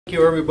Thank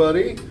you,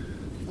 everybody.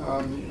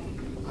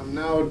 I'm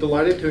now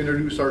delighted to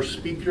introduce our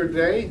speaker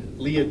today,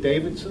 Leah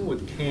Davidson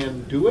with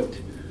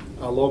Canduit,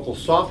 a local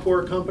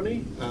software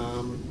company.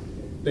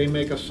 They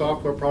make a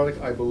software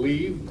product, I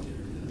believe,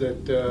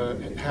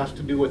 that has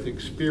to do with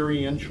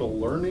experiential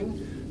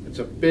learning. It's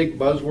a big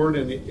buzzword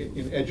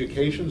in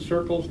education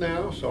circles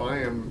now, so I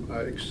am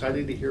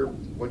excited to hear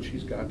what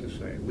she's got to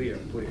say. Leah,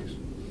 please.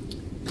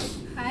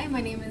 Hi,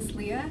 my name is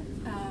Leah.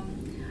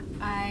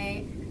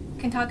 I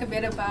can talk a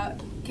bit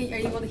about, are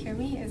you able to hear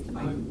me? Is the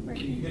mic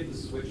working? Can you hit the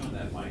switch on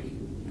that mic?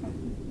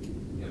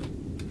 Yep,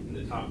 in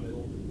the top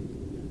middle.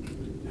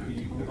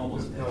 You can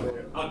almost,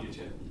 I'll get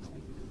you.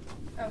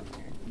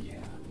 Okay. Yeah,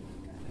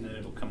 and then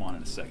it'll come on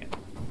in a second.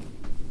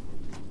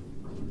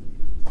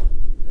 All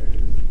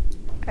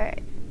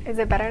right, is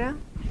it better now?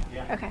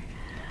 Yeah. Okay.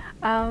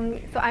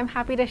 So I'm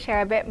happy to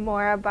share a bit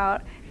more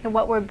about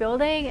what we're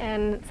building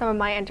and some of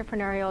my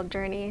entrepreneurial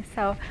journey.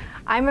 So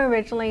I'm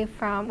originally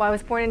from, I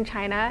was born in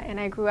China and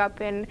I grew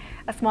up in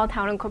a small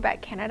town in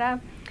Quebec,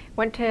 Canada.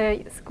 Went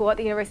to school at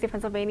the University of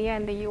Pennsylvania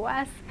in the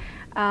US,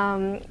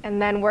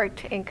 and then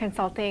worked in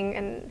consulting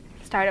and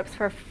startups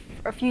for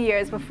a few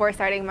years before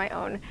starting my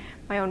own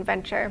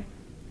venture.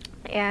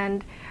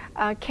 And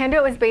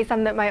Canduit was based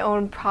on my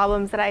own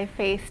problems that I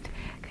faced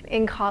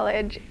in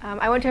college.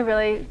 I went to a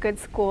really good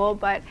school,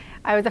 but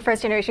I was a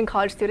first-generation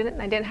college student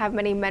and I didn't have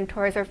many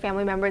mentors or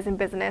family members in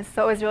business,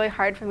 so it was really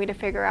hard for me to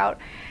figure out,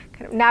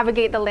 kind of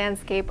navigate the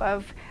landscape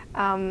of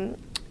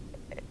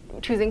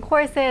choosing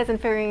courses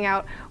and figuring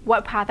out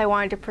what path I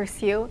wanted to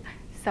pursue.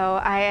 So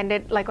I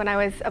ended, when I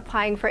was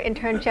applying for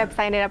internships,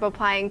 I ended up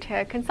applying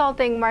to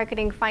consulting,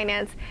 marketing,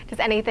 finance, just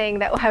anything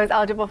that I was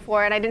eligible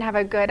for, and I didn't have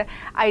a good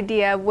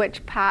idea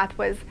which path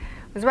was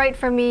right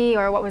for me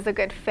or what was a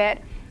good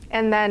fit.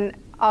 And then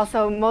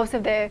also most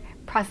of the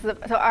process,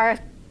 so our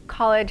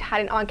college had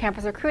an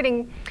on-campus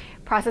recruiting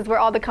process where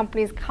all the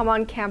companies come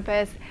on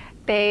campus,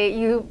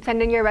 you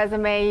send in your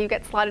resume, you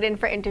get slotted in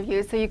for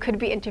interviews, so you could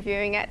be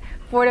interviewing at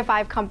 4 to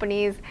 5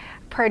 companies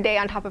per day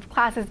on top of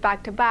classes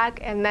back to back,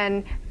 and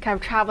then kind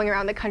of traveling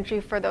around the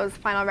country for those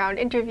final round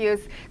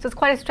interviews. So it's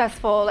quite a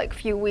stressful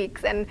few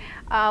weeks, and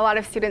a lot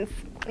of students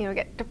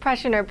get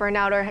depression or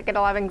burnout or get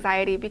a lot of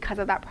anxiety because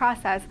of that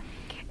process.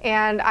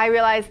 And I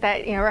realized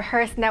that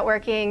rehearsed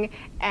networking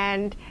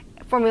and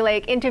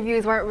formulaic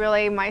interviews weren't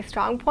really my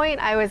strong point.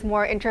 I was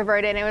more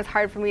introverted and it was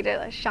hard for me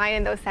to shine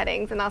in those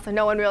settings, and also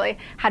no one really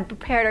had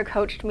prepared or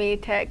coached me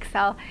to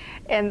excel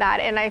in that.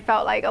 And I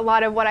felt like a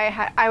lot of what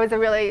I was a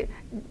really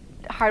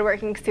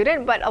hardworking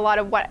student, but a lot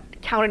of what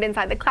counted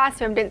inside the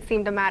classroom didn't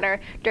seem to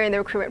matter during the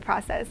recruitment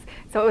process.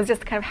 So it was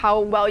just kind of how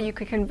well you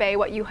could convey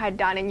what you had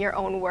done in your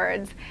own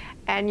words.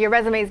 And your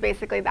resume is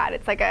basically that.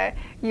 It's like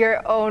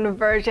your own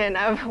version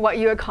of what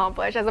you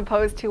accomplished, as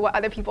opposed to what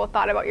other people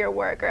thought about your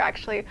work or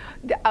actually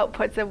the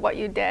outputs of what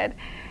you did.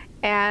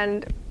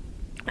 And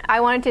I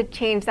wanted to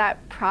change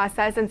that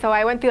process, and so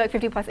I went through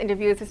 50+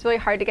 interviews. It's really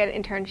hard to get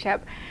an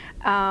internship.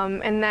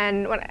 And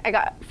then when I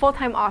got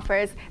full-time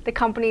offers, the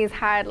companies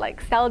had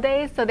sell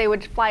days, so they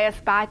would fly us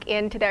back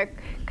into their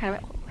kind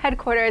of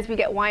headquarters. We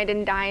get wined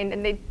and dined,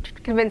 and they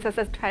convinced us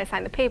to try to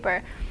sign the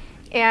paper.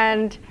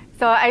 And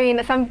so, I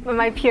mean, some of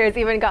my peers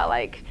even got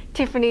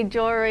Tiffany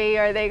jewelry,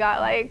 or they got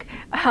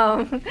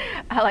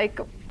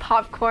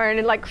popcorn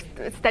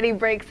and steady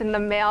breaks in the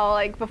mail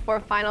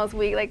before finals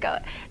week.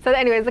 So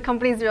anyways, the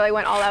companies really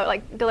went all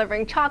out,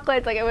 delivering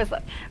chocolates. It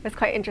was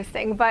quite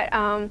interesting. But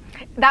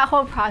that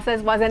whole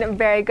process wasn't a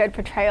very good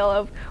portrayal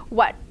of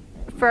what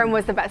firm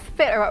was the best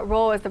fit or what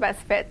role was the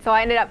best fit. So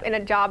I ended up in a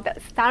job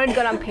that sounded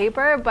good on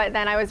paper, but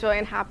then I was really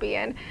unhappy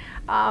in.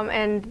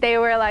 And they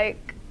were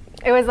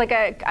it was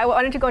I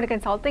wanted to go into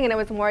consulting, and it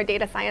was more a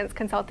data science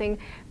consulting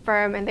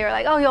firm, and they were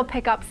oh, you'll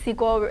pick up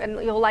SQL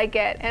and you'll like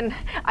it, and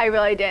I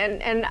really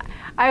didn't. And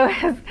I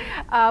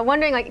was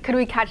wondering, could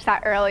we catch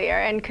that earlier,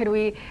 and could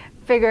we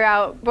figure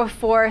out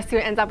before a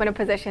student ends up in a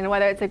position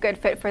whether it's a good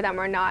fit for them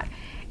or not?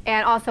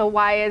 And also,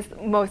 why is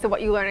most of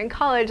what you learn in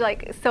college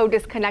so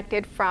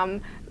disconnected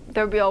from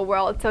the real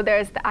world? So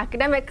there's the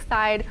academic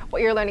side,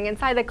 what you're learning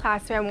inside the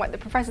classroom, what the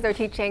professors are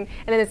teaching,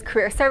 and then there's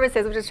career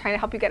services, which is trying to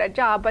help you get a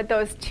job. But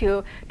those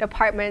two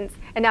departments,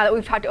 and now that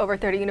we've talked to over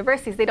 30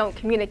 universities, they don't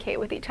communicate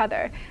with each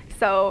other.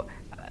 So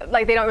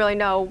they don't really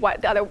know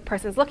what the other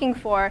person's looking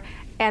for.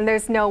 And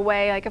there's no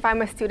way, if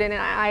I'm a student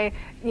and I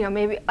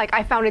maybe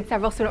I founded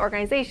several student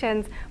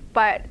organizations,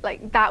 but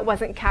that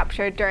wasn't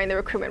captured during the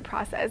recruitment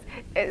process.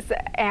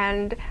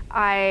 And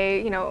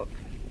I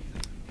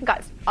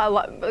got a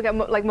lot,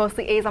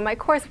 mostly A's on my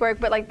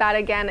coursework, but that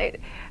again,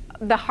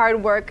 the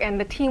hard work and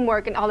the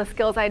teamwork and all the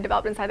skills I had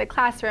developed inside the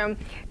classroom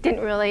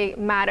didn't really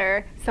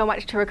matter so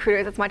much to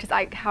recruiters as much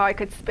as how I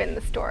could spin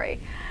the story.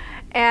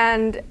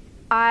 And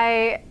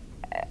I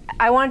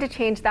wanted to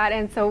change that,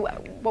 and so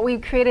what we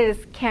created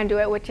is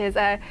Canduit, which is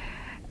an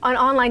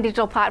online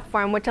digital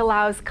platform which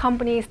allows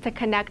companies to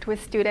connect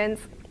with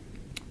students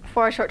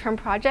for short-term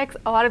projects.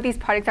 A lot of these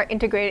projects are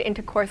integrated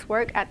into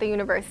coursework at the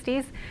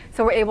universities,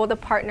 so we're able to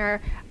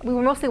partner. We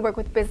mostly work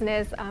with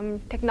business,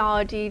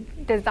 technology,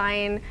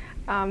 design,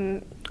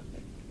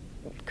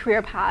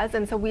 career paths,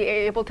 and so we are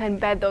able to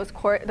embed those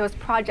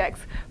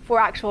projects for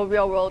actual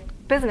real-world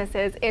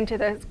businesses into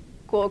the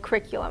school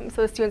curriculum.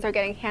 So the students are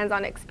getting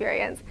hands-on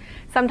experience.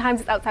 Sometimes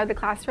it's outside the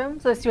classroom,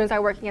 so the students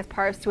are working as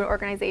part of student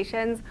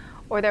organizations,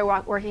 or they're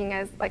working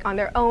as on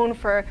their own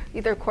for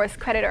either course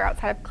credit or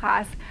outside of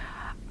class.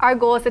 Our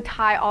goal is to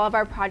tie all of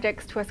our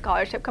projects to a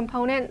scholarship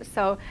component.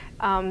 So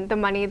the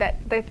money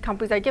that the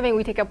companies are giving,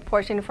 we take a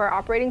portion for our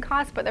operating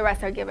costs, but the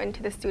rest are given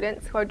to the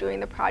students who are doing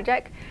the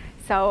project.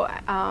 So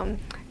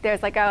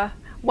there's like a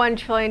 $1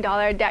 trillion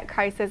debt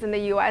crisis in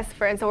the US,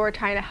 and so we're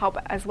trying to help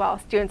as well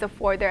students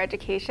afford their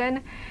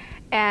education.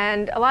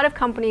 And a lot of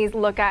companies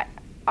look at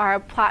our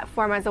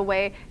platform as a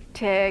way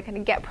to kind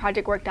of get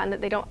project work done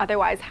that they don't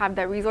otherwise have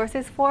the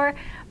resources for,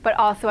 but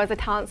also as a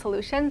talent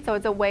solution. So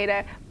it's a way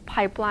to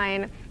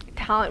pipeline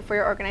talent for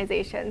your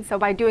organization. So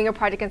by doing a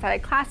project inside a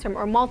classroom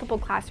or multiple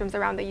classrooms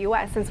around the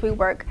US, since we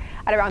work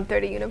at around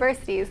 30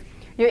 universities,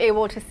 you're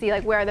able to see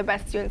where are the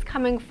best students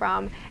coming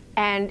from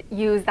and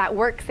use that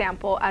work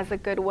sample as a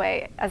good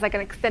way, as an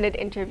extended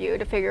interview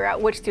to figure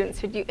out which students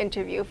should you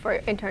interview for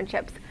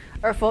internships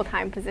or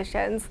full-time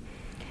positions.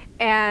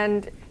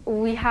 And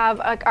we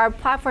have, our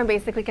platform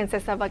basically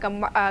consists of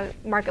a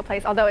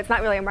marketplace, although it's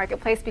not really a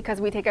marketplace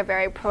because we take a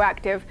very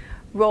proactive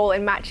role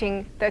in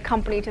matching the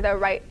company to the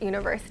right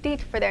university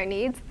for their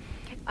needs.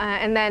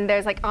 And then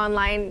there's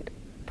online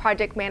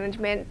project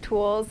management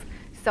tools.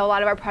 So a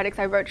lot of our projects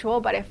are virtual,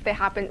 but if they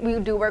happen, we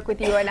do work with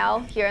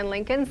UNL here in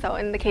Lincoln. So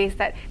in the case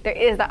that there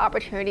is that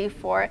opportunity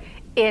for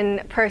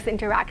in-person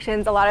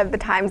interactions, a lot of the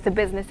times the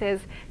businesses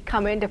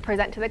come in to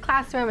present to the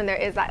classroom, and there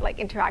is that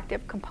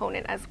interactive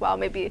component as well,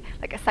 maybe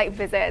a site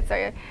visits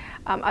or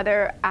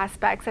other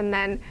aspects. And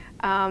then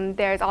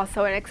there's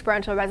also an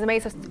experiential resume,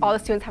 so all the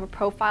students have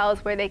profiles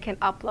where they can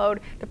upload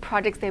the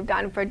projects they've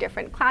done for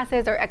different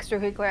classes or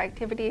extracurricular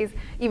activities,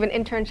 even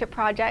internship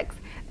projects,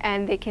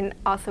 and they can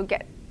also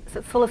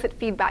solicit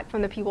feedback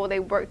from the people they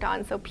worked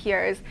on, so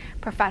peers,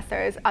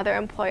 professors, other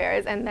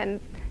employers, and then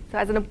so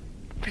as a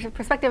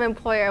prospective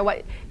employer,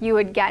 what you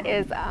would get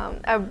is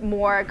a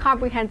more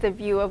comprehensive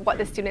view of what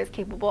the student is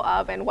capable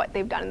of and what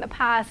they've done in the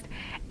past,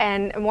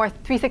 and a more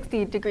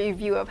 360-degree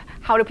view of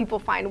how do people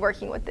find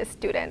working with this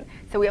student.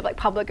 So we have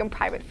public and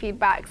private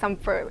feedback, some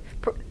for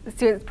the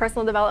student's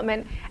personal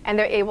development, and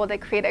they're able to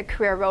create a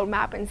career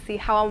roadmap and see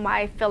how am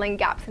I filling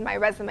gaps in my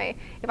resume.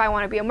 If I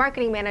want to be a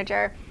marketing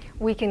manager,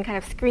 we can kind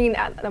of screen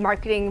at the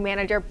marketing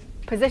manager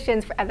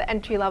positions at the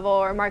entry level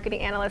or marketing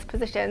analyst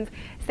positions,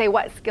 say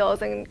what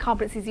skills and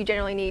competencies you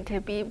generally need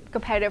to be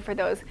competitive for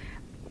those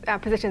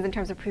positions in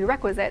terms of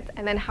prerequisites,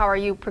 and then how are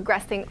you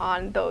progressing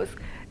on those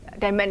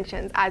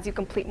dimensions as you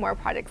complete more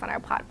projects on our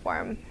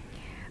platform.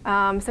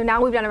 So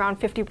now we've done around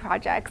 50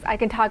 projects. I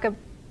can talk a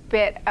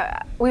bit,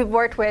 we've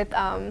worked with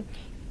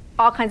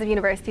all kinds of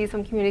universities,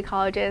 from community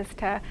colleges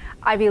to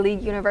Ivy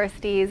League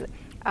universities.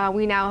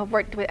 We now have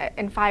worked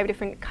in 5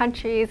 different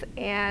countries,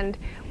 and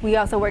we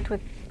also worked with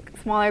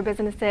smaller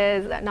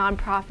businesses,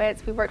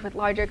 nonprofits. We worked with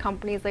larger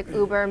companies like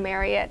Uber,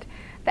 Marriott,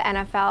 the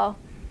NFL.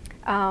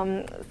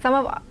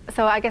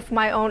 So I guess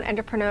my own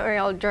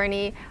entrepreneurial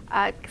journey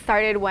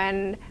started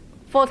when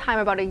full-time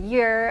about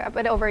a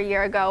bit over a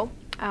year ago.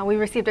 We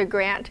received a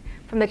grant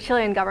from the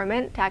Chilean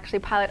government to actually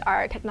pilot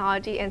our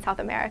technology in South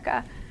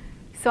America.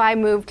 So I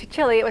moved to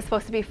Chile. It was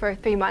supposed to be for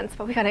 3 months,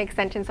 but we got an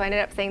extension, so I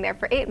ended up staying there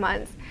for 8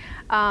 months.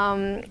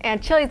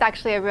 And Chile is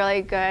actually a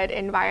really good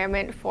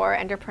environment for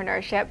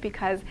entrepreneurship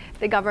because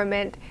the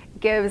government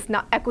gives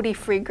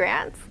equity-free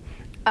grants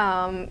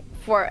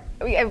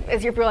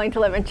if you're willing to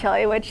live in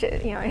Chile, which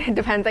it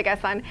depends, I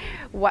guess, on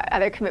what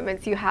other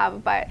commitments you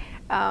have. But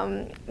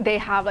they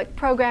have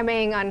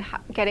programming on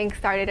getting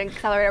started, an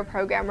accelerator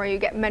program where you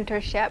get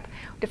mentorship,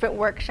 different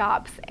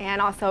workshops,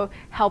 and also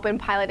help in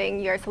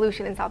piloting your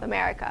solution in South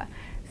America.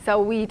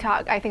 So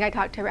I think I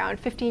talked to around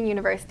 15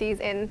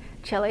 universities in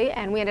Chile,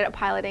 and we ended up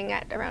piloting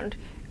at around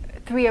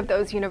 3 of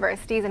those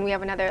universities, and we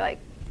have another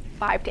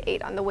 5 to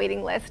 8 on the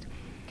waiting list.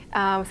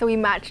 So we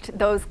matched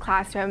those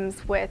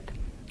classrooms with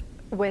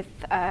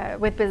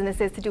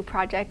businesses to do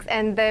projects,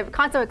 and the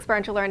concept of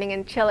experiential learning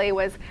in Chile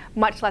was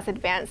much less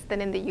advanced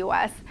than in the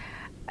US.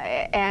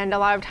 And a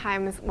lot of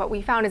times what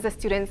we found is the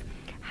students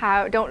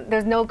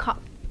there's no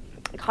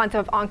concept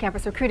of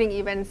on-campus recruiting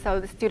even,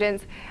 so the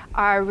students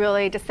are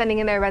really just sending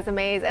in their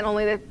resumes, and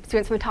only the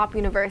students from the top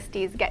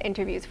universities get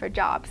interviews for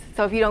jobs.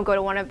 So if you don't go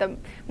to one of the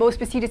most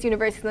prestigious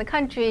universities in the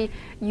country,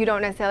 you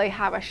don't necessarily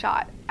have a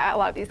shot at a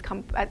lot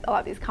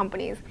of these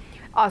companies.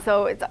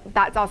 Also,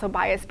 that's also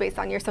biased based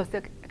on your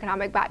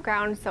socioeconomic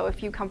background. So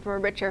if you come from a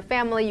richer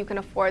family, you can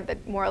afford the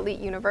more elite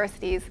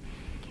universities.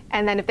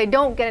 And then if they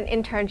don't get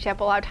an internship,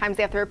 a lot of times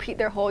they have to repeat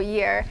their whole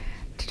year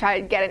to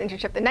try to get an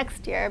internship the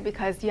next year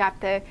because you have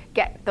to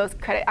get those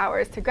credit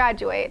hours to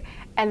graduate.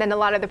 And then a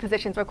lot of the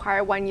positions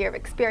require 1 year of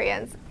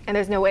experience, and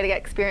there's no way to get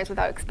experience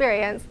without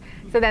experience.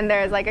 So then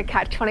there's a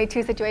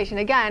catch-22 situation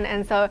again,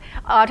 and so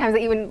a lot of times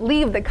they even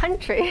leave the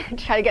country to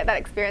try to get that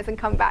experience and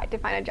come back to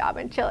find a job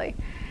in Chile.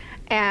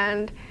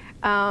 And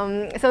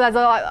so that's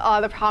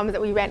all the problems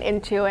that we ran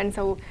into, and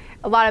so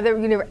a lot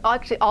of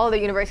actually all of the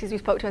universities we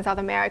spoke to in South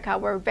America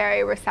were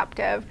very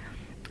receptive.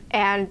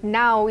 And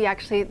now we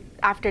actually,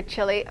 after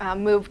Chile,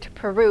 moved to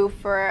Peru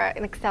for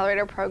an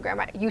accelerator program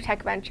at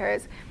UTech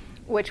Ventures,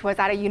 which was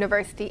at a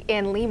university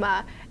in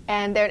Lima,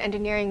 and they're an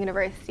engineering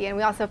university. And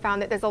we also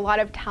found that there's a lot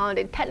of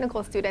talented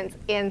technical students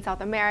in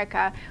South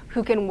America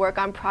who can work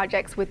on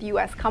projects with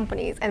US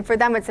companies. And for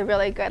them, it's a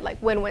really good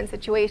win-win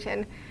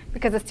situation,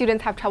 because the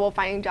students have trouble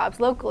finding jobs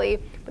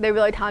locally, but they're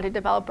really talented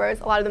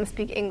developers. A lot of them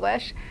speak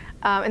English,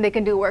 and they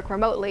can do work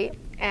remotely.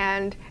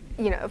 And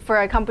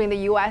for a company in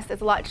the US,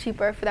 it's a lot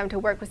cheaper for them to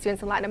work with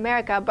students in Latin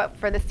America, but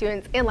for the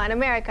students in Latin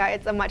America,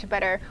 it's a much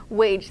better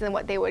wage than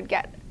what they would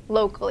get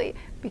locally,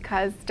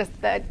 because just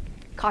the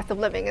cost of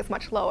living is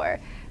much lower.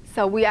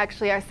 So we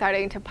actually are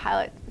starting to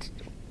pilot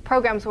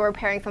programs where we're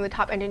pairing some of the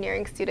top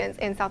engineering students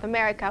in South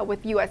America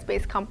with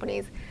US-based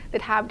companies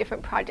that have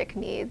different project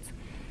needs.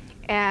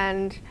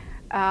 And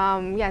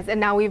yes, and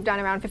now we've done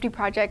around 50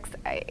 projects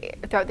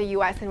throughout the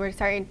US, and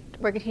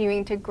we're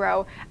continuing to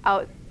grow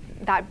out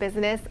that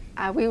business.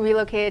 We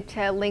relocated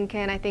to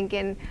Lincoln, I think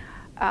in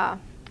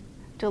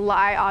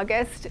July,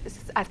 August,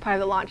 as part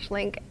of the Launch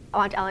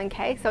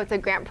LNK. So it's a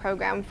grant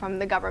program from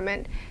the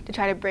government to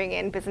try to bring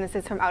in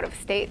businesses from out of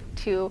state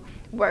to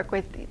work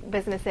with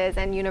businesses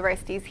and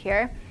universities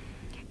here.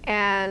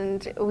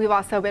 And we've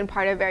also been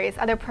part of various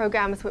other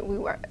programs.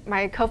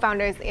 My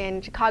co-founder's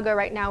in Chicago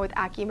right now with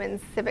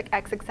Acumen's Civic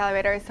X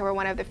Accelerator, so we're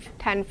one of the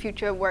 10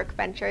 future work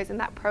ventures in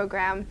that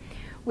program.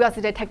 We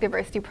also did a tech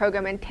diversity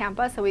program in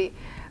Tampa,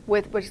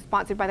 which is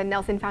sponsored by the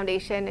Nelson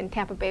Foundation and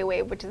Tampa Bay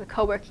Wave, which is a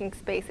co-working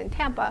space in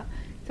Tampa.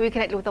 So we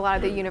connected with a lot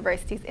of the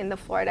universities in the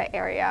Florida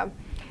area.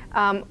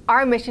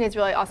 Our mission is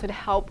really also to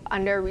help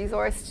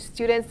under-resourced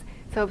students,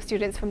 so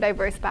students from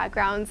diverse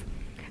backgrounds.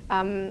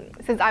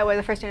 Since I was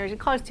a first-generation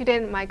college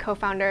student, my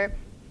co-founder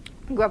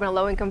grew up in a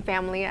low-income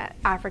family,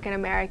 African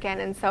American,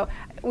 and so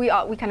we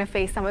kind of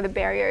face some of the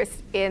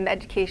barriers in the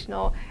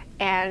educational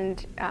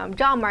and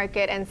job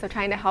market, and so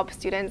trying to help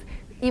students,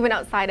 even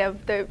outside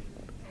of the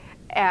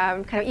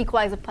kind of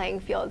equalize the playing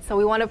field. So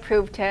we want to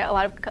prove to a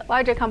lot of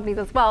larger companies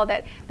as well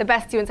that the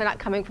best students are not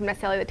coming from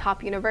necessarily the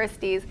top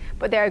universities,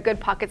 but there are good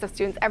pockets of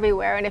students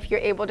everywhere. And if you're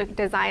able to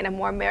design a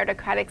more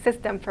meritocratic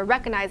system for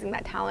recognizing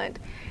that talent,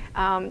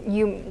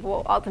 you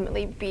will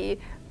ultimately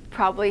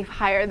probably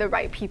hire the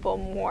right people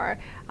more.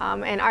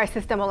 And our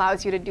system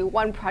allows you to do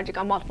one project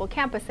on multiple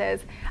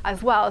campuses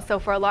as well. So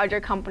for a larger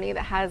company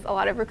that has a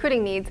lot of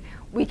recruiting needs,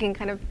 we can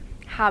kind of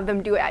have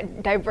them do it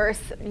at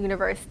diverse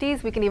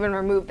universities. We can even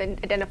remove the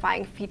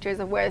identifying features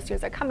of where the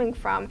students are coming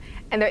from,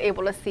 and they're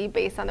able to see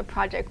based on the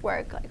project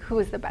work, who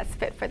is the best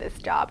fit for this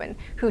job and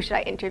who should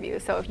I interview.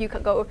 So if you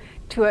could go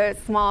to a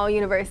small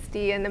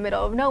university in the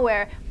middle of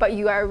nowhere, but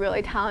you are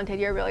really talented,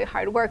 you're a really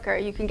hard worker,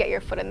 you can get your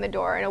foot in the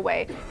door in a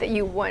way that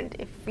you wouldn't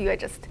if you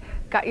had just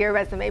got your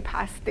resume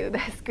passed through the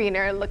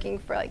screener looking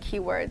for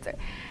keywords.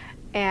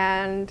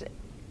 And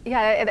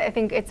yeah, I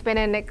think it's been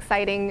an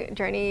exciting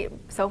journey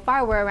so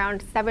far. We're a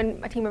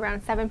team of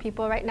around 7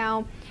 people right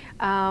now.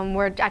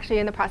 We're actually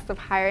in the process of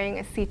hiring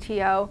a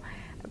CTO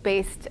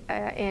based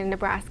in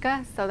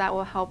Nebraska, so that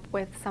will help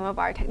with some of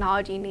our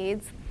technology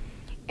needs.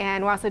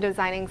 And we're also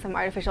designing some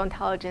artificial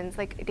intelligence,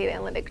 data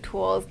analytic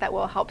tools that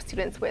will help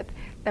students with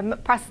the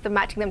process of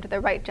matching them to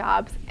the right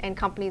jobs and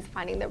companies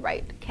finding the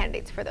right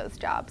candidates for those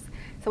jobs.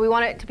 So we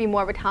want it to be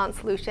more of a talent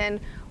solution.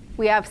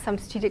 We have some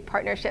strategic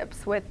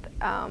partnerships with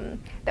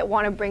that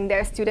want to bring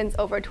their students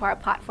over to our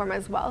platform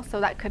as well.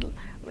 So that could,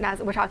 as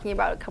we're talking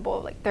about a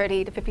couple of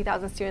 30 to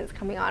 50,000 students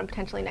coming on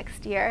potentially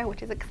next year,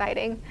 which is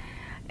exciting.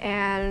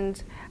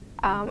 And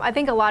I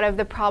think a lot of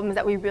the problems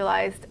that we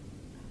realized,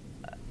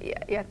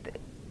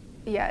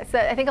 so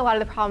I think a lot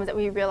of the problems that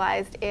we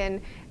realized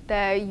in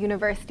the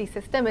university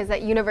system is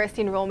that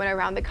university enrollment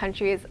around the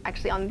country is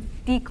actually on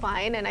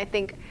decline, and I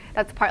think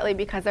that's partly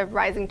because of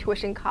rising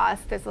tuition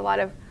costs. There's a lot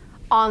of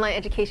online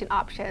education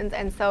options,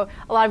 and so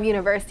a lot of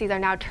universities are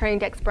now turning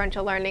to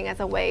experiential learning as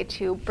a way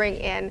to bring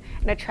in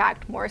and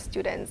attract more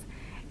students.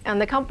 On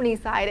the company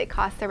side, it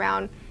costs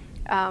around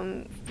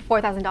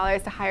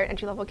 $4,000 to hire an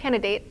entry-level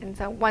candidate, and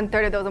so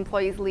 1/3 of those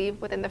employees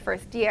leave within the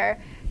first year.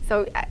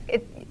 So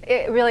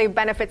it really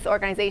benefits the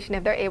organization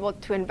if they're able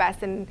to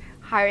invest in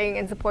hiring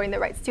and supporting the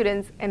right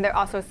students, and they're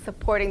also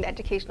supporting the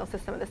educational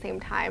system at the same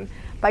time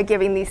by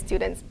giving these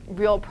students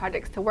real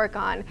projects to work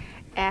on.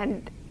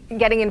 And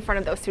getting in front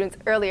of those students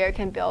earlier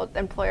can build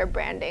employer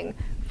branding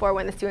for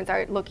when the students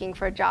are looking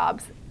for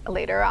jobs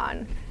later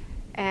on.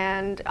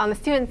 And on the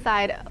student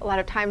side, a lot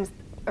of times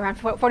around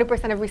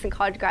 40% of recent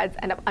college grads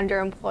end up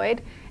underemployed,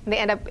 and they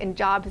end up in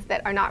jobs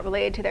that are not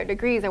related to their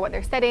degrees or what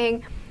they're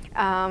studying,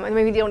 and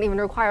maybe they don't even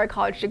require a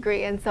college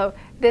degree. And so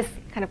this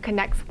kind of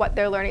connects what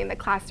they're learning in the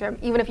classroom.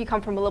 Even if you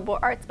come from a liberal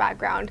arts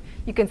background,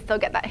 you can still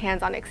get that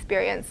hands-on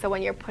experience. So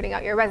when you're putting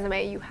out your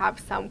resume, you have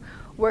some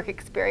work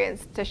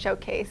experience to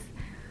showcase.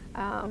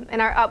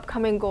 And our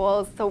upcoming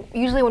goals, so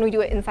usually when we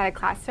do it inside a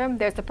classroom,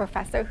 there's a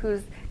professor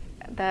who's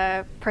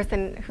the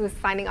person who's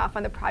signing off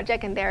on the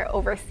project, and they're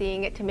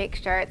overseeing it to make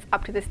sure it's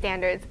up to the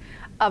standards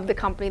of the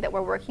company that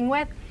we're working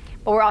with.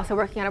 but we're also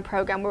working on a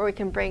program where we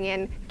can bring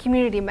in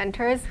community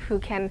mentors who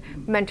can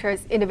mentor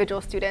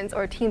individual students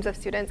or teams of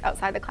students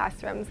outside the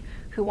classrooms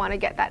who want to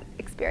get that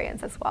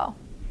experience as well.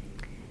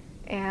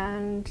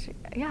 And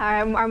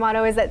yeah, our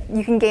motto is that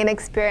you can gain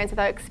experience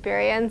without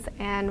experience,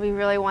 and we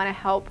really want to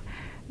help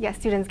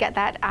students get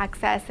that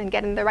access and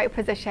get in the right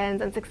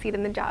positions and succeed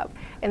in the job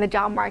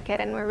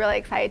market. And we're really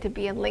excited to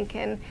be in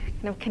Lincoln,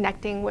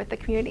 connecting with the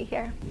community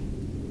here.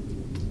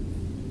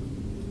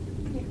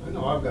 I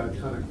know I've got a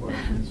ton of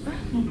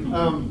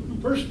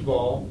questions. First of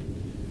all,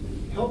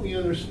 help me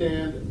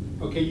understand,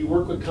 okay, you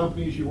work with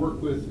companies, you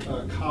work with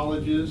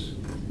colleges.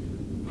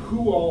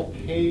 Who all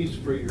pays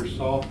for your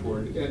software?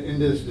 And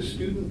does the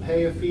student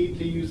pay a fee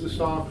to use the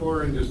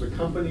software? And does the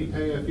company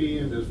pay a fee?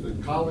 And does the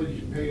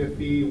college pay a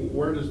fee?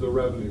 Where does the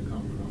revenue come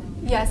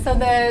from? Yeah, so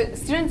the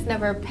students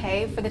never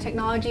pay for the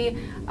technology.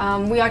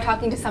 We are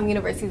talking to some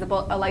universities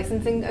about a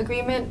licensing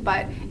agreement,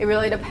 but it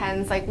really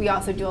depends. Like, we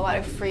also do a lot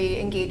of free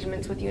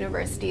engagements with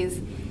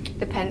universities.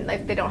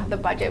 If they don't have the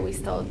budget, we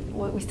still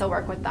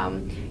work with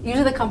them.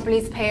 Usually the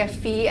companies pay a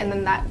fee, and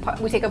then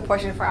we take a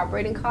portion for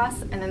operating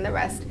costs, and then the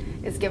rest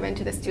is given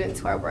to the students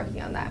who are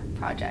working on that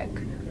project.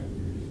 Okay.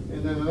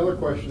 And then another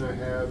question I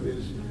have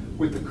is,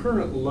 with the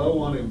current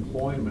low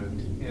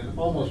unemployment, and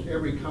almost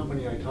every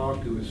company I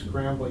talk to is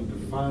scrambling to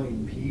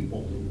find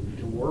people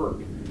to work,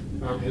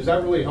 does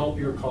that really help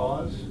your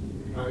cause?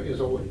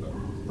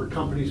 For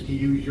companies to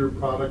use your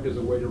product as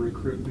a way to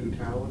recruit new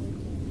talent?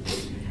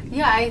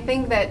 Yeah, I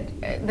think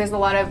that there's a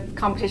lot of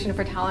competition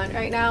for talent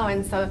right now,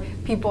 and so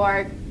people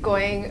are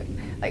going,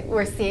 like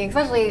we're seeing,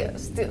 especially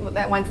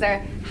the ones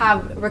that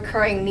have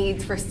recurring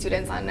needs for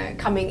students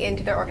coming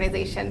into their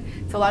organization.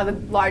 So a lot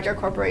of the larger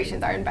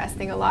corporations are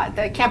investing a lot.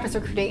 The campus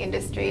recruiting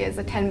industry is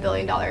a $10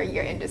 billion a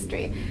year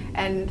industry,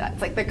 and that's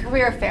like the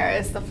career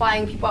fairs, the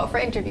flying people out for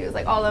interviews,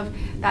 like all of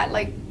that,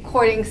 like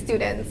courting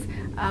students,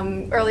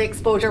 early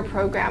exposure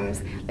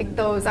programs, like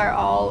those are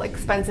all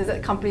expenses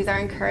that companies are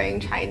incurring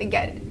trying to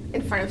get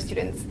in front of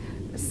students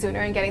sooner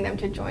and getting them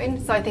to join.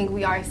 So I think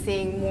we are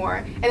seeing more,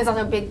 and there's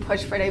also a big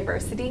push for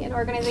diversity in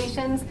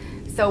organizations.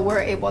 So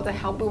we're able to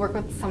help. We work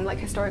with some like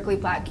historically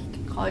Black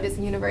colleges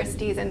and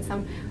universities, and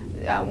some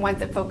ones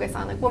that focus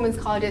on like women's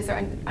colleges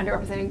or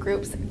underrepresented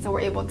groups. So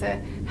we're able to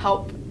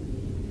help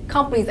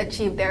companies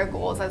achieve their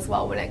goals as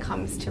well when it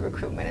comes to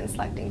recruitment and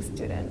selecting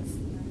students. Do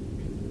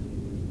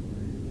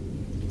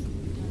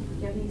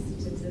you have any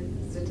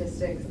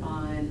statistics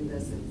on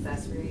the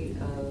success rate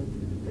of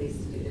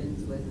placed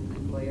students with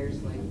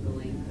employers, like the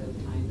length of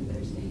time that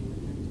they're staying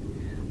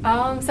with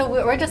them? So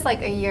we're just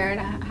like a year and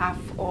a half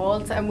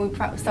old,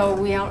 and so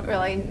we don't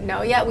really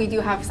know yet. We do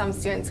have some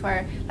students who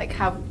are like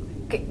have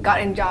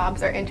gotten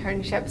jobs or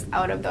internships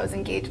out of those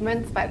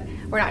engagements, but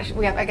we're not.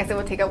 I guess it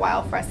will take a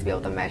while for us to be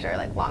able to measure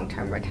like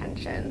long-term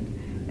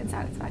retention and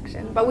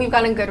satisfaction. But we've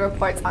gotten good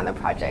reports on the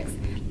projects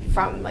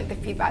from like the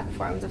feedback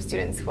forums of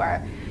students who are,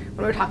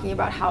 when we're talking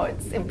about how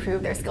it's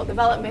improved their skill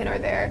development or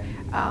their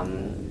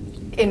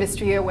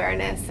industry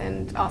awareness,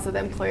 and also the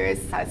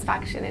employer's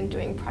satisfaction in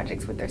doing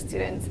projects with their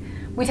students.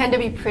 We tend to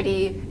be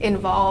pretty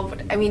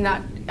involved, I mean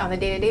not on a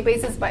day-to-day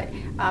basis, but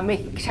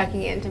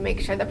checking in to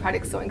make sure the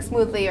project's going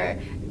smoothly, or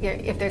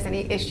if there's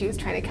any issues,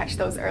 trying to catch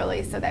those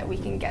early so that we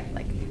can get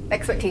like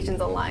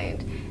expectations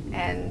aligned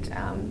and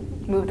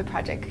move the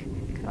project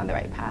on the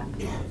right path.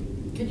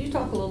 Could you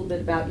talk a little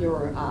bit about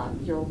your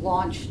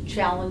launch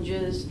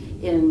challenges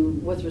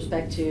with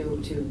respect to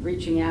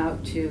reaching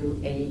out to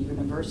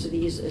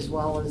universities as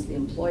well as the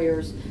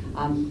employers?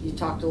 You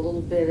talked a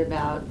little bit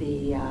about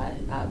the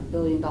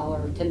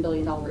 $10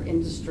 billion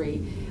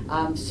industry.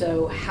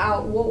 So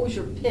what was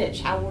your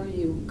pitch? How were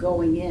you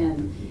going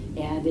in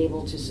and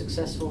able to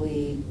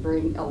successfully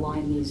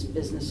align these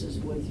businesses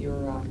with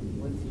your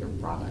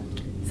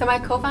product? So my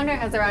co-founder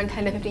has around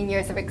 10 to 15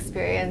 years of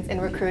experience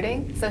in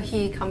recruiting. So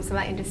he comes from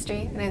that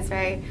industry and is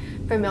very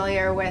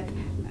familiar with,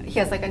 he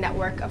has like a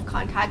network of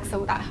contacts,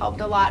 so that helped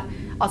a lot.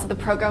 Also the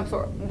programs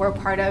we're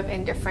part of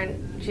in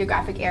different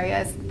geographic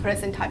areas put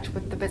us in touch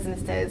with the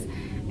businesses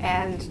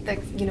and the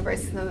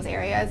universities in those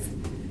areas.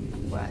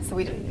 So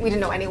we didn't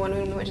know anyone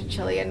when we went to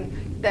Chile,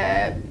 and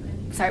the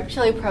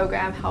Chile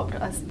program helped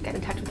us get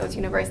in touch with those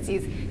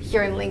universities.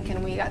 Here in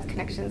Lincoln, we got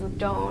connections with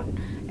Doan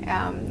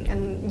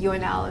and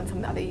UNL and some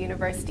of the other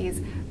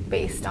universities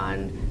based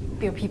on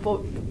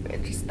people,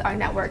 just our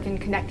network and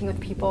connecting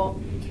with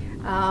people.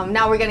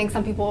 Now we're getting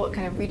some people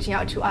kind of reaching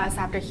out to us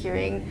after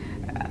hearing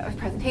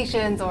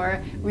presentations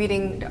or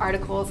reading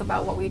articles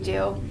about what we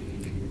do.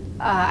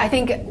 I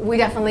think we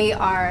definitely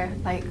are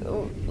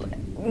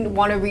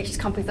want to reach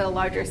companies at a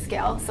larger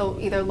scale, so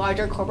either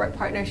larger corporate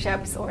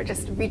partnerships or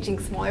just reaching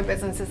smaller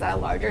businesses at a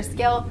larger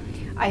scale.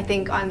 I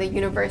think on the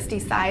university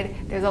side,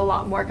 there's a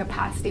lot more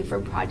capacity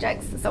for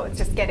projects, so it's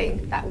just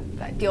getting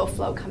that deal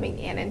flow coming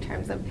in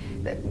terms of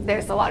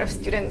there's a lot of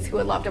students who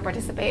would love to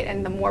participate,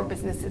 and the more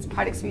businesses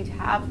projects we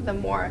have, the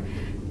more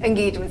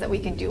engagements that we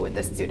can do with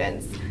the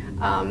students.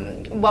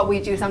 What we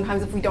do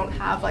sometimes if we don't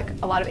have like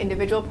a lot of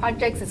individual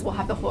projects is we'll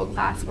have the whole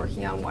class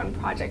working on one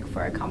project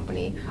for a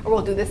company, or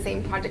we'll do the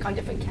same project on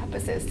different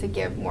campuses to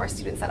give more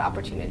students that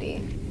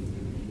opportunity.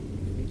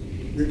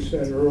 You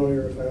said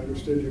earlier, if I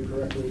understood you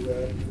correctly,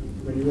 that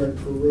when you were in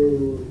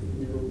Peru,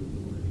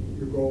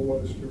 your goal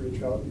was to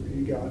reach out.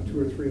 You got 2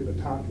 or 3 of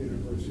the top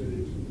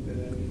universities, and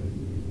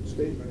then a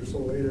statement or so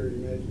later you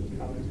made the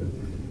comment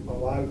that a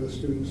lot of the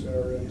students that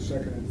are in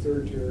 2nd and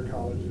 3rd tier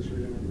colleges or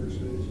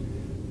universities,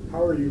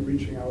 how are you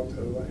reaching out to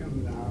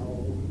them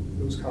now,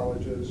 those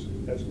colleges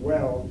as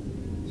well,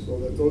 so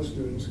that those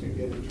students can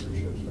get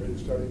internships? Are you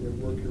starting to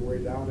work your way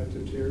down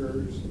into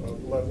tiers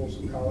of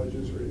levels of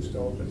colleges, or are you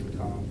still up at the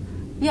top?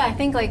 Yeah, I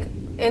think like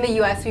in the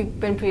U.S. we've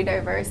been pretty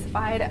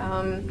diversified.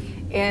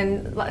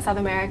 In South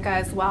America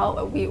as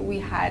well, we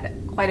had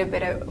quite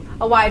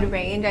a wide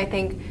range. I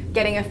think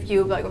getting a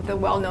few like of the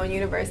well-known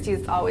universities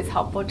is always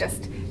helpful,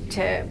 just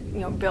to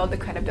build the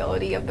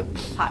credibility of the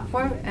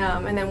platform,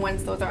 and then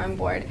once those are on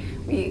board,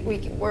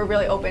 we're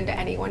really open to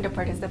anyone to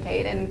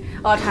participate. And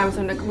a lot of times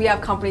when we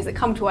have companies that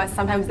come to us,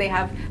 sometimes they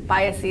have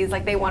biases,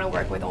 like they want to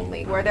work with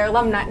only where their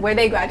alumni, where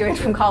they graduate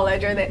from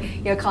college, or that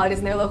colleges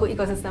in their local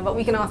ecosystem. But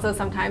we can also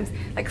sometimes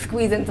like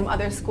squeeze in some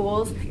other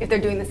schools if they're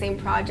doing the same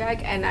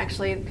project, and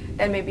actually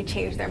then maybe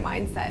change their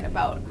mindset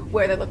about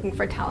where they're looking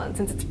for talent,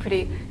 since it's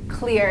pretty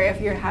clear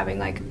if you're having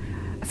like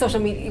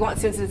social media, you want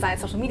students to design a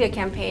social media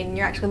campaign, and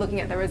you're actually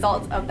looking at the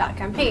results of that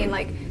campaign,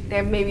 like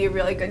there may be a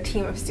really good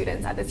team of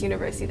students at this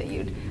university that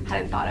you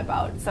hadn't thought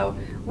about. So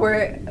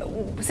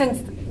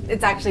since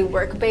it's actually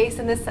work-based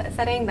in this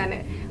setting,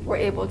 then we're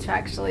able to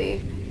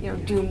actually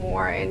do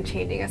more in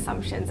changing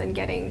assumptions and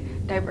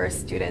getting diverse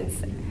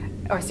students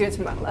or students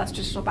from less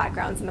traditional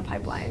backgrounds in the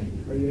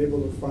pipeline. Are you able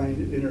to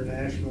find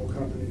international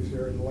companies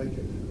here in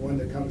Lincoln? One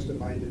that comes to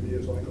mind to me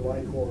is like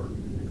Lycor.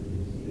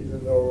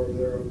 Even though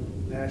they're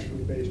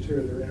nationally based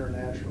here, they're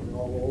internationally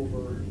all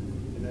over,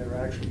 and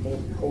they're actually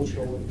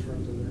multicultural in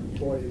terms of their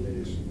employee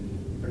base.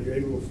 Are you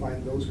able to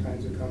find those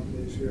kinds of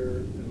companies here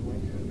in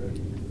Lincoln that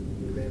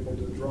you've been able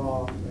to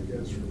draw, I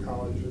guess, for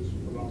colleges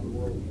around the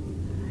world?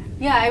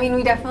 Yeah, I mean,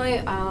 we definitely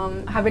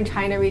have been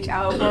trying to reach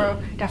out. We're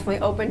definitely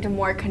open to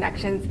more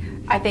connections.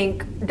 I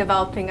think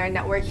developing our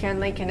network here in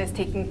Lincoln is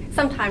taking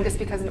some time just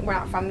because we're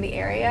not from the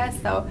area.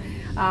 So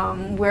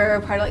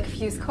we're part of like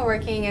Fuse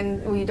Co-working,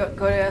 and we go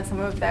to some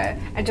of the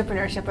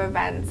entrepreneurship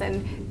events.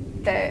 And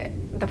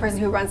the person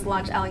who runs the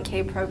Launch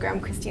L&K program,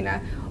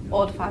 Christina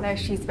Oldfather,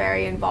 she's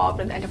very involved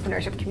in the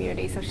entrepreneurship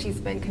community, so she's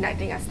been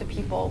connecting us to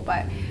people.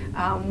 But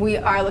we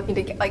are looking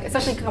to get, like,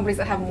 especially companies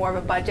that have more of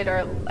a budget,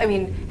 or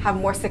have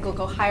more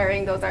cyclical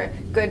hiring. Those are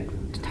good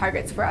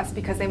targets for us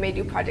because they may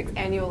do projects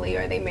annually,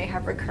 or they may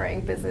have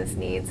recurring business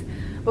needs.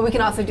 But we can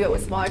also do it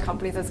with smaller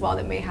companies as well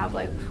that may have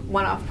like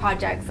one-off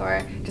projects,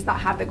 or just not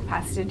have the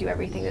capacity to do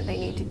everything that they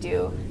need to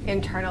do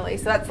internally.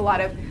 So that's a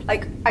lot of,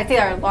 like, I'd say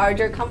our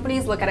larger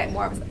companies look at it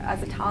more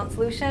as a talent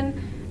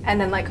solution. And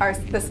then like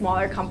the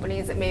smaller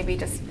companies that maybe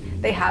just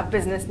they have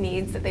business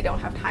needs that they don't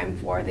have time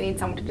for. They need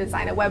someone to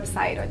design a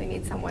website, or they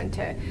need someone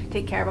to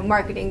take care of a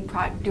marketing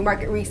do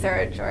market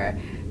research, or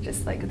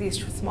just like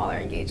these smaller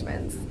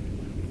engagements.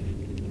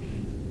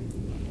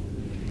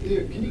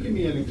 Leah, can you give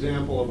me an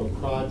example of a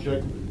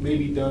project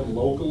maybe done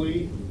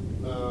locally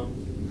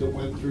that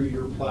went through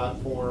your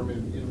platform,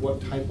 and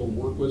what type of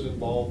work was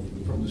involved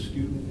from the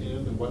student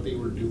end and what they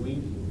were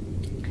doing?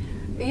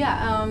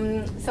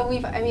 Yeah, so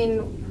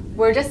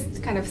we're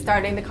just kind of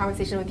starting the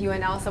conversation with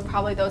UNL, so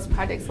probably those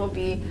projects will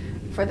be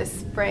for the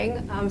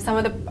spring. Some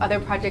of the other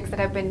projects that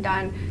have been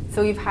done,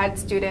 so we've had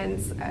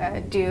students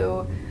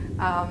do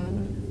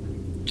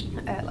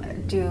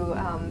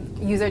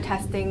user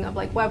testing of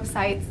like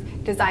websites,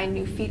 design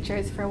new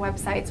features for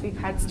websites. We've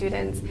had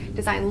students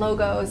design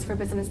logos for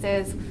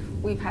businesses.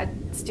 We've had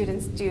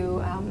students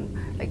do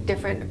like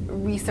different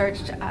research,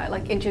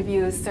 like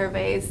interviews,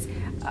 surveys,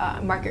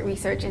 market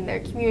research in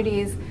their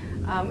communities,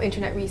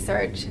 internet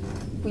research.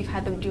 We've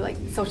had them do like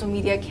social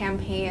media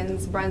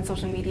campaigns, run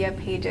social media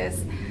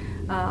pages.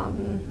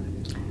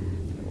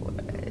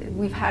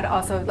 We've had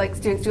also like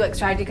students do like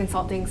strategy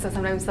consulting. So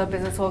sometimes the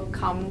business will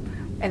come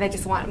and they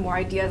just want more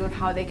ideas of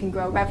how they can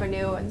grow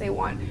revenue, and they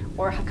want,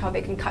 or how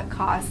they can cut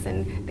costs,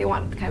 and they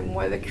want kind of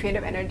more of the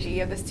creative energy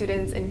of the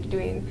students and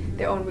doing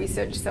their own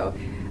research. So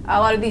a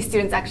lot of these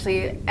students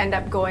actually end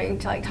up going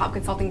to like top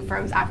consulting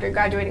firms after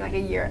graduating like a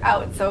year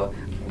out. So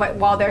but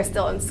while they're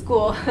still in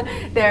school,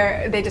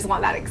 they just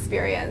want that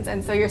experience,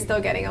 and so you're still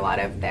getting a lot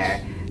of their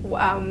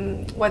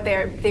what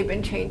they've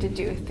been trained to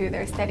do through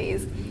their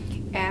studies.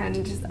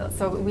 And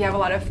so we have a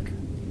lot of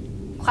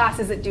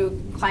classes that do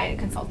client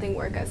consulting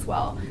work as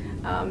well.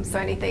 So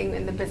anything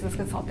in the business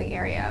consulting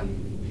area.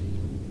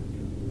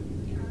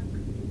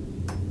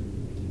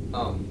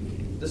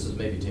 This is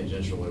maybe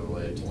tangentially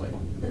related to like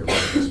your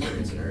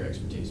experience and area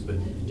expertise, but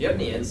do you have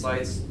any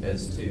insights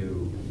as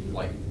to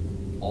like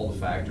all the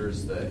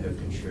factors that have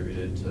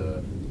contributed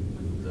to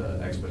the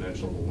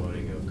exponential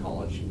ballooning of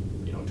college,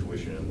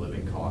 tuition and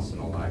living costs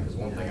and all that? Because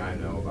one thing I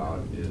know about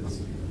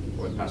is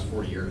over the past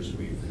 40 years,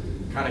 we've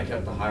kind of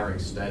kept the hiring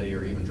steady,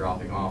 or even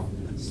dropping off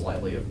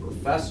slightly of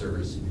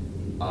professors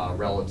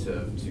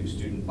relative to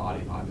student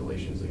body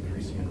populations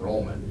increasing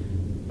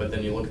enrollment. But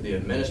then you look at the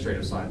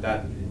administrative side,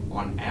 that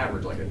on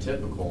average, like a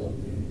typical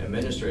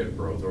administrative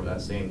growth over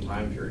that same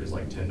time period is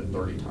like 10 to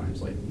 30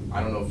 times. Like,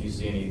 I don't know if you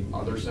see any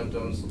other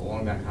symptoms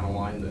along that kind of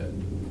line that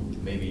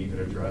maybe you could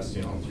address,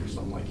 you know, through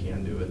something like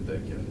Canduit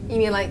that can. You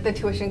mean like the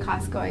tuition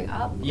costs going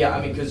up? Yeah,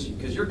 I mean,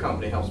 because your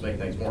company helps make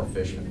things more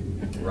efficient,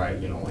 right?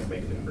 You know, like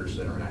making the career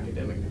center and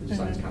academic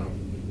sides kind of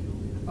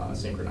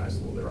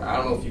synchronized a little bit. Right? I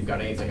don't know if you've got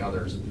anything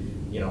others,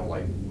 you know,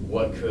 like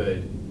what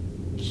could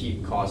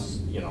keep costs,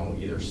 you know,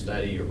 either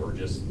steady or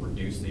just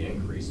reduce the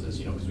increases,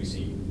 you know, because we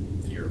see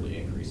yearly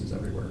increases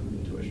everywhere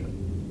in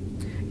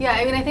tuition. Yeah,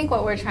 I mean, I think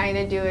what we're trying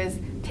to do is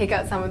take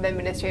out some of the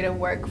administrative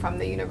work from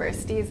the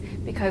universities,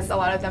 because a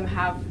lot of them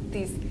have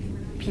these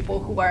people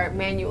who are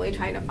manually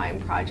trying to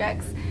find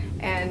projects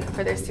and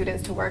for their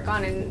students to work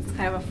on, and it's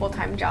kind of a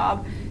full-time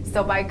job.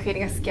 So by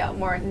creating a scale,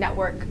 more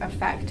network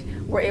effect,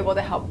 we're able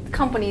to help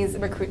companies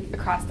recruit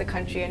across the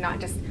country and not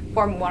just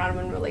form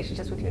one-on-one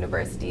relationships with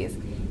universities.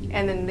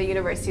 And then the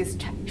universities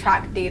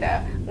track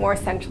data more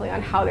centrally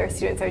on how their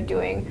students are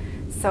doing.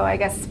 So I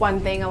guess one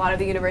thing, a lot of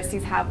the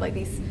universities have like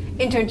these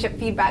internship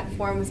feedback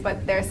forms,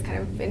 but they're kind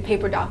of in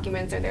paper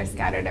documents or they're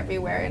scattered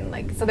everywhere, and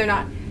like so they're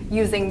not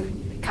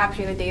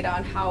capturing the data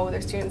on how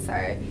their students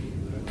are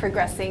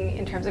progressing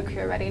in terms of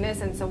career readiness.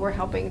 And so we're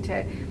helping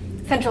to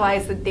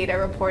centralize the data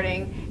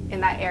reporting in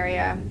that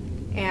area.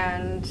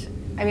 And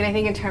I mean, I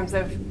think in terms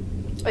of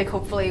like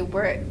hopefully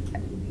we're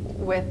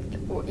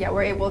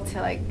able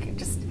to like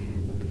just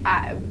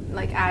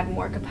add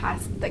more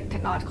capacity, like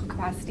technological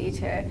capacity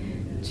to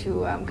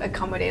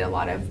accommodate a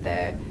lot of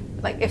the,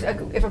 like if a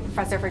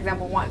professor, for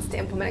example, wants to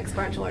implement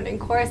experiential learning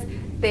course,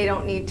 they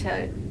don't need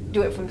to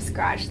do it from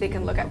scratch. They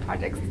can look at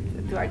projects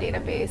through our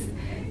database,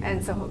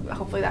 and so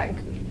hopefully that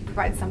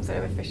provides some sort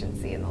of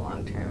efficiency in the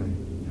long term.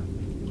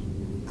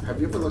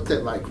 Have you ever looked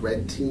at like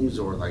red teams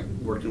or like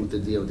working with the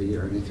DoD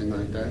or anything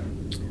like that?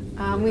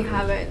 We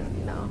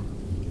haven't, no.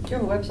 Do you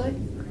have a website?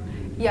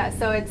 Yeah,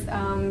 so it's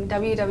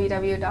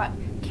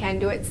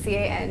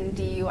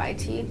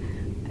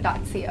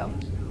www.canduit.co.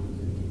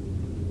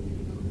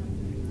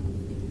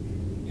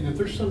 And if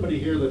there's somebody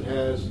here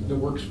that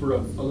works for a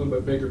little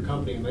bit bigger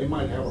company and they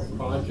might have a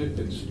project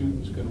that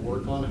students can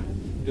work on,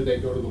 do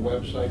they go to the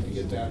website to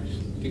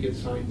get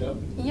signed up?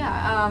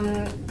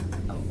 Yeah.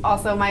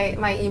 Also,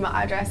 my email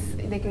address,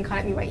 they can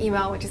contact me by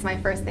email, which is my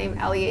first name,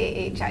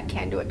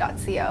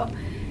 leah@canduit.co.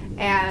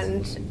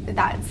 And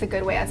that's a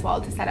good way as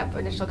well to set up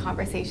initial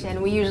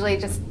conversation. We usually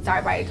just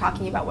start by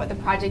talking about what the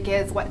project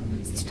is, what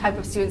type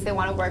of students they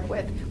want to work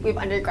with. We have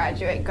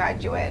undergraduate,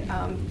 graduate,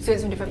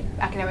 students from different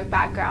academic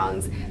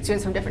backgrounds,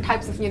 students from different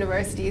types of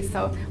universities.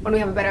 So when we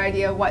have a better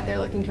idea of what they're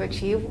looking to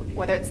achieve,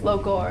 whether it's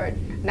local or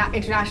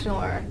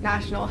international or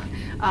national,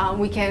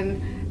 we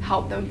can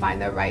help them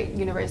find the right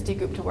university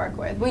group to work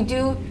with. We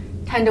do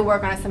tend to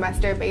work on a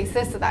semester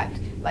basis, so that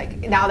like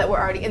now that we're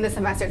already in the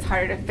semester, it's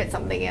harder to fit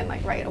something in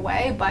like right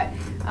away, but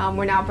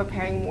we're now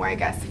preparing more, I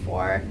guess,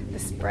 for the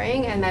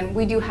spring. And then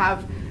we do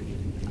have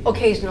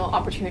occasional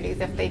opportunities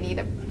if they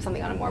need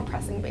something on a more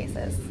pressing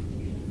basis.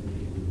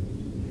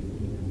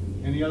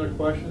 Any other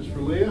questions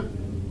for Leah?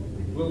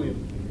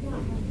 William?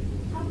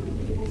 How are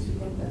you able to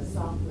get the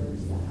software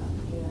set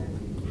up,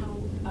 and how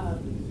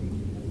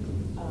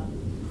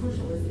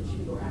crucial is it to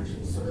your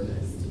actual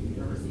service to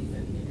universities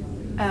and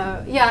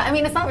yeah, I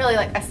mean, it's not really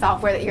like a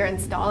software that you're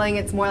installing.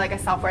 It's more like a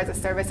software as a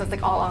service. So it's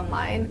like all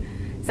online.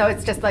 So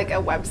it's just like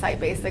a website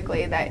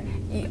basically that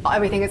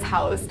everything is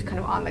housed kind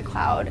of on the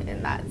cloud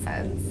in that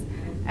sense.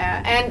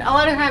 And a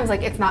lot of times,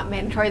 like, it's not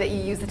mandatory that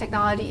you use the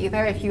technology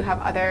either. If you have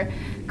other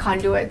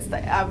conduits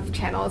of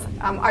channels,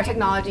 our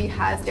technology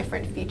has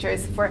different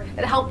features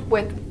that help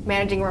with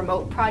managing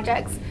remote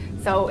projects.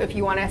 So if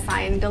you want to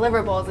assign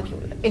deliverables, if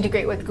you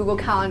integrate with Google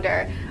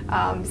Calendar,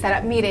 set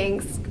up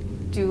meetings,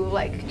 do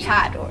like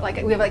chat, or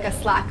like we have like a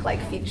Slack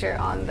like feature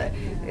on the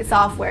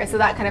software, so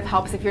that kind of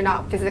helps if you're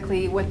not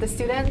physically with the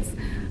students.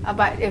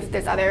 But if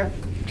there's other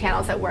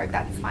channels that work,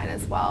 that's fine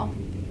as well.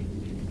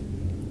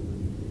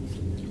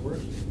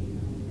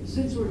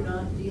 Since we're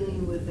not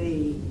dealing with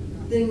a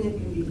thing that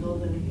can be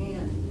held in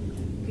hand,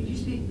 could you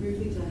speak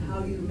briefly to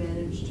how you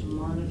managed to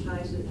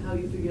monetize it? How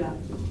you figured out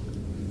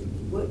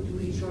what do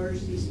we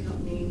charge these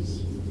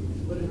companies?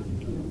 What I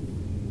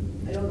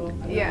don't know. I'm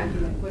not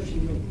making my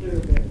question real clear,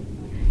 but.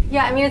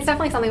 Yeah, I mean, it's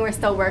definitely something we're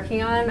still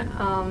working on.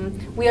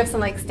 We have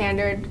some like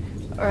standard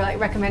or like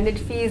recommended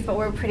fees, but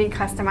we're pretty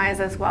customized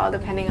as well,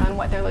 depending on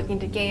what they're looking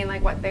to gain,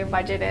 like what their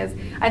budget is.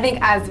 I think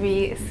as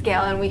we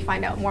scale and we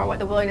find out more what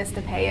the willingness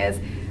to pay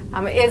is,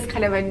 it is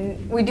kind of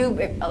we do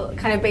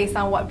kind of based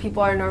on what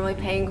people are normally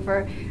paying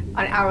for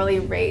an hourly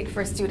rate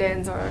for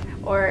students or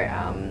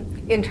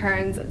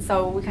interns.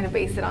 So we kind of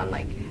base it on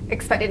like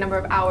expected number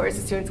of hours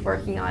the students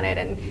working on it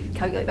and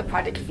calculate the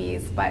project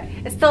fees. But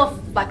it's still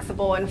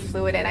flexible and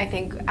fluid, and I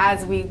think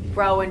as we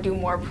grow and do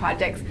more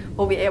projects,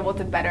 we'll be able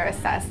to better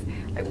assess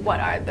like what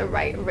are the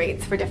right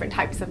rates for different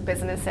types of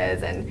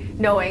businesses, and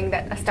knowing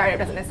that a startup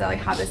doesn't necessarily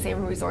have the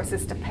same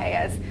resources to pay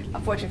as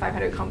a Fortune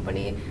 500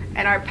 company.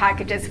 And our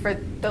packages for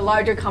the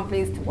larger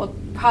companies will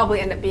probably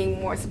end up being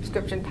more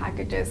subscription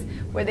packages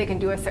where they can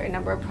do a certain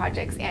number of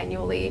projects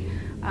annually.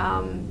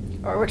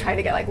 or we're trying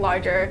to get like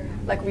larger,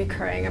 like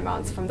recurring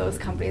amounts from those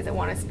companies that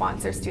want to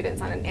sponsor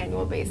students on an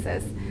annual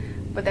basis.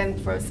 But then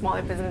for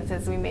smaller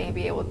businesses, we may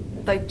be able to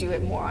like do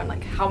it more on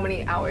like how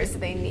many hours do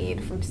they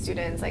need from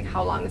students, like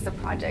how long is the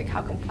project,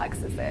 how complex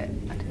is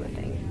it, that type of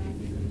thing.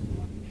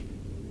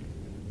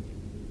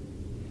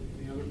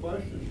 Any other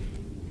questions?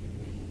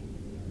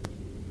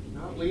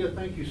 No, Leah,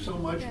 thank you so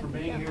much for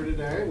being here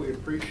today. We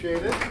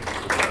appreciate it.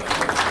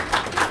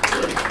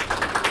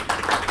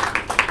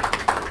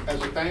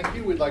 As a thank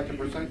you, we'd like to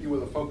present you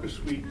with a Focus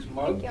Suites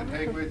mug to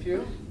take with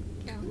you.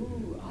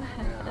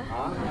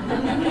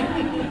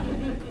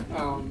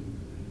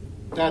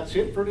 That's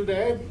it for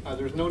today.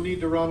 There's no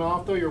need to run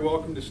off though. You're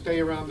welcome to stay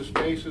around the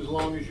space as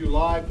long as you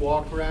like,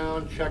 walk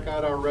around, check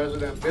out our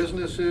resident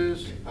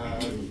businesses,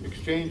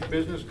 exchange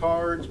business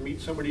cards,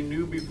 meet somebody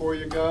new before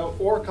you go,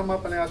 or come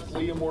up and ask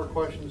Leah more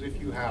questions if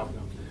you have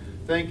them.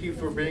 Thank you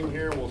for being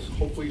here. We'll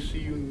hopefully see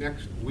you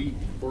next week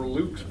for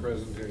Luke's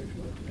presentation.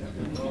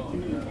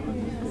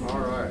 All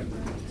right.